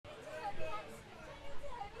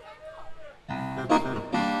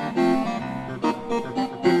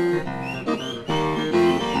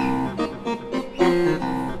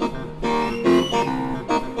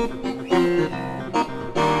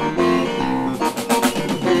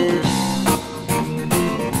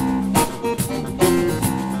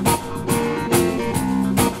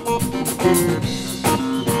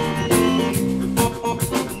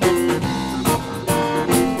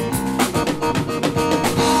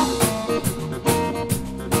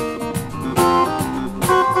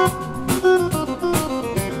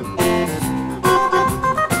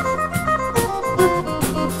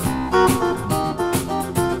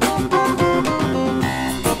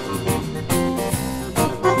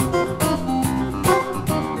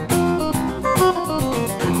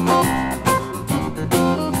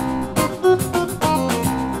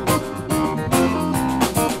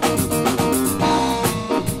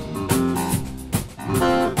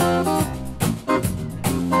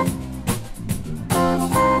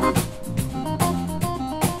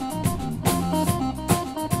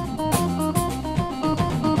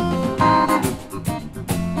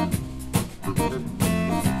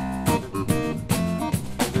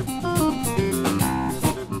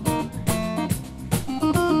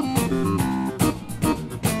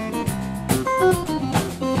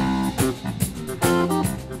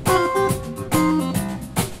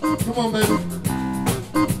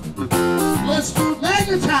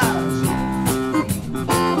many times.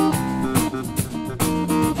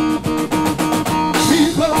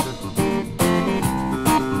 People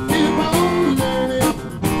keep on learning.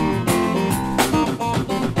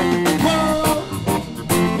 World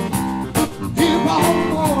keep on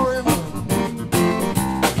worrying.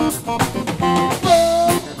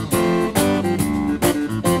 World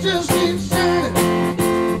just keep shining.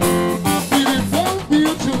 It won't be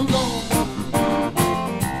too long.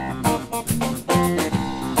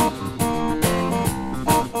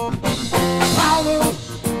 Powers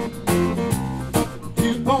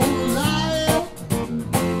keep on lying.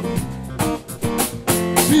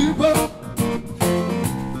 People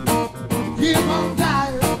keep on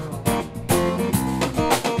dying.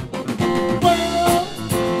 World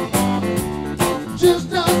just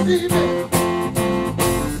doesn't even.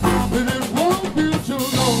 And it won't be too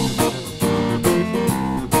long.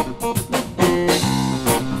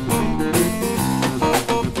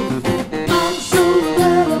 I'm so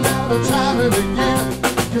glad about the time it again.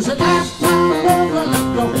 'Cause the last time I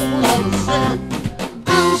left the whole lot of sin.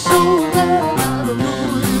 I'm so glad about the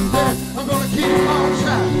movie that I'm gonna keep on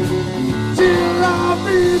trying till I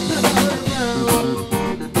be better around.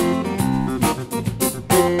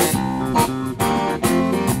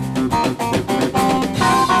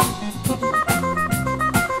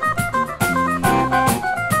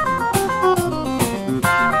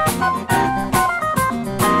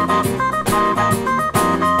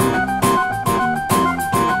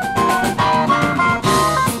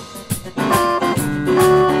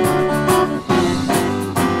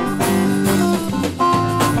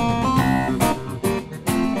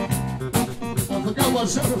 I forgot what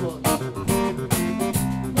show it was.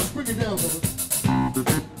 Let's bring it down, brother.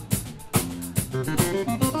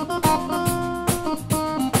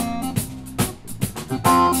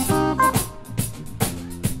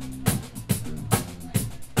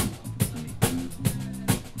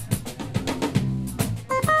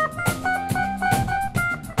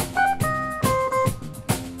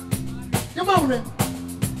 Come on then.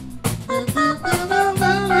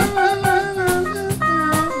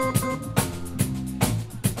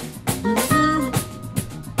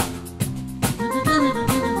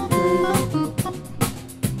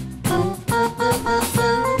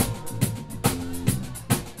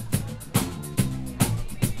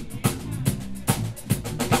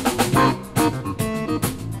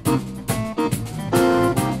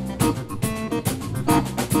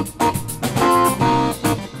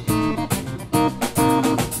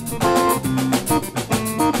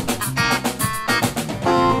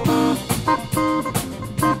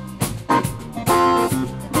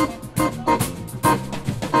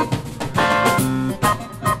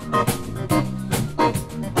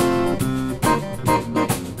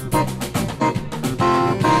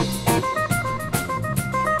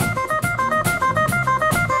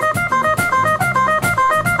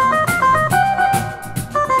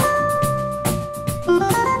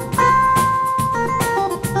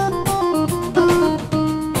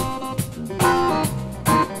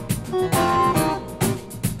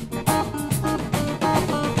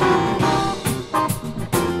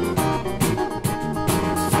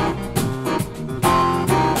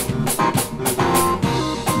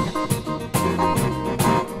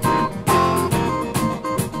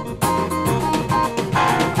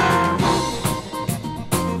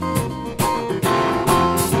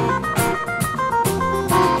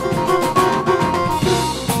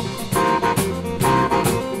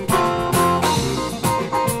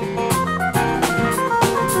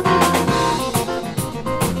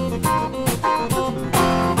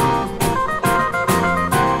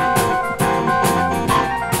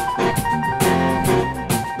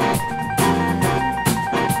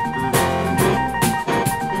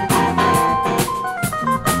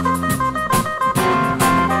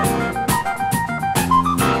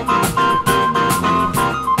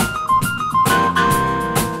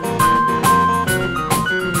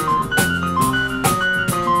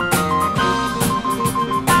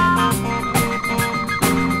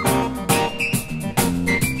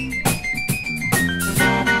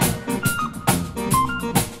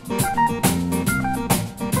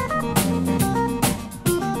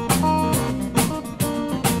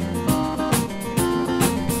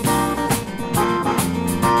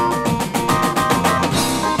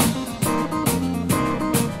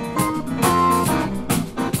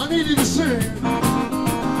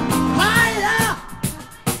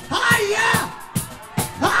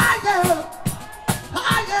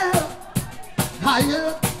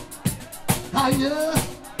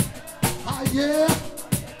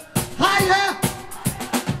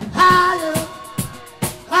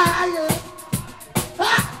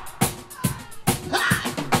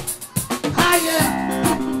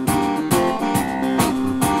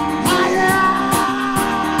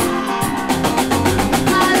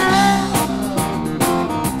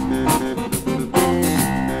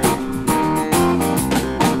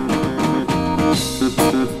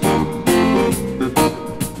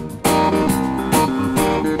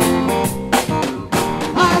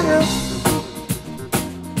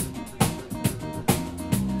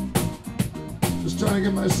 Just trying to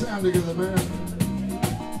get my sound together, man.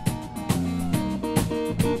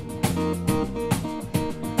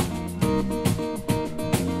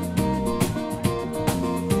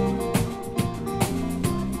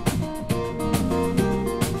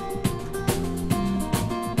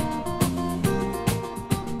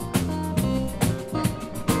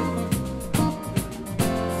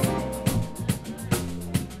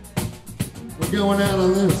 We're going out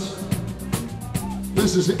on this.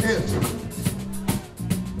 This is it.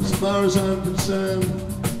 As far as I'm concerned,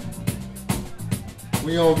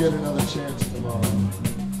 we all get another chance tomorrow.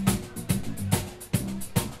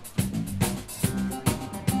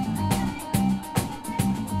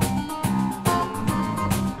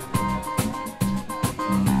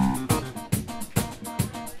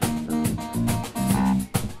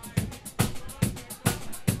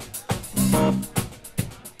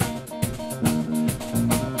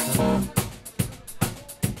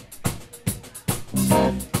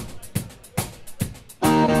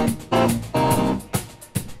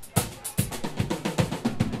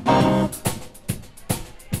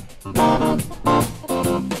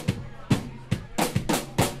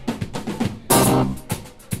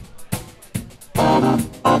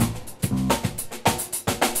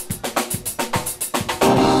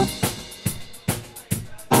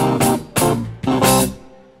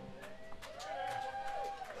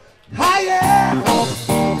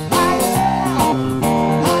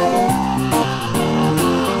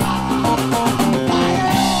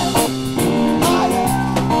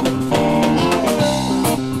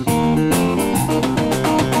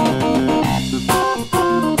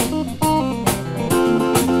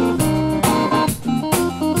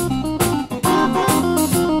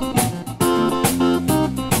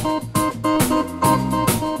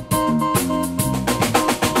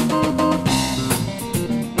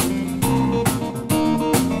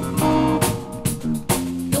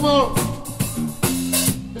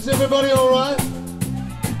 Everybody all right?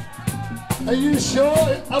 Are you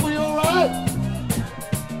sure? Are we all right?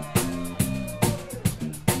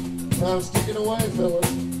 Time's ticking away, fellas.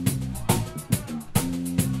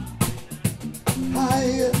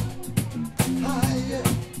 Higher, higher,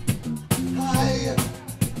 higher,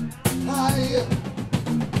 higher,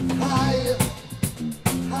 higher,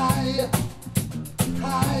 higher,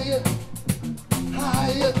 higher, higher,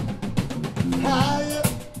 higher, higher.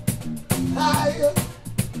 Higher,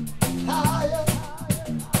 higher,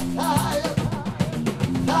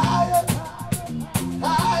 higher,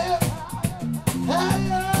 higher, higher.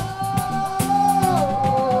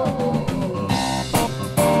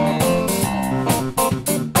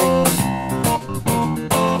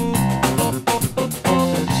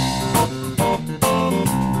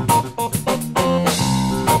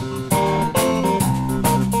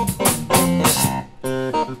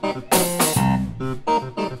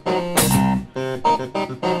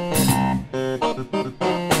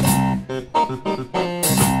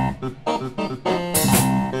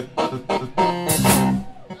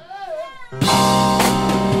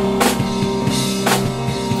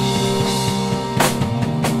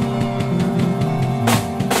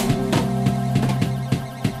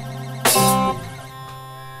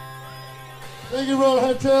 Thank you, Royal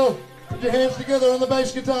Hotel. Put your hands together on the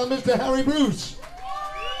bass guitar, Mr. Harry Brus.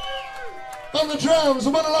 On the drums, the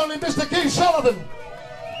one and only Mr. Keith Sullivan.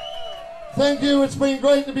 Thank you. It's been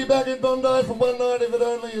great to be back in Bondi for one night, if it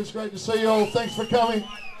only. It's great to see you all. Thanks for coming.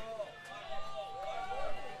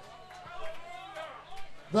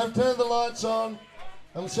 They've turned the lights on.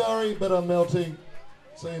 I'm sorry, but I'm melting.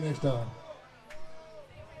 See you next time.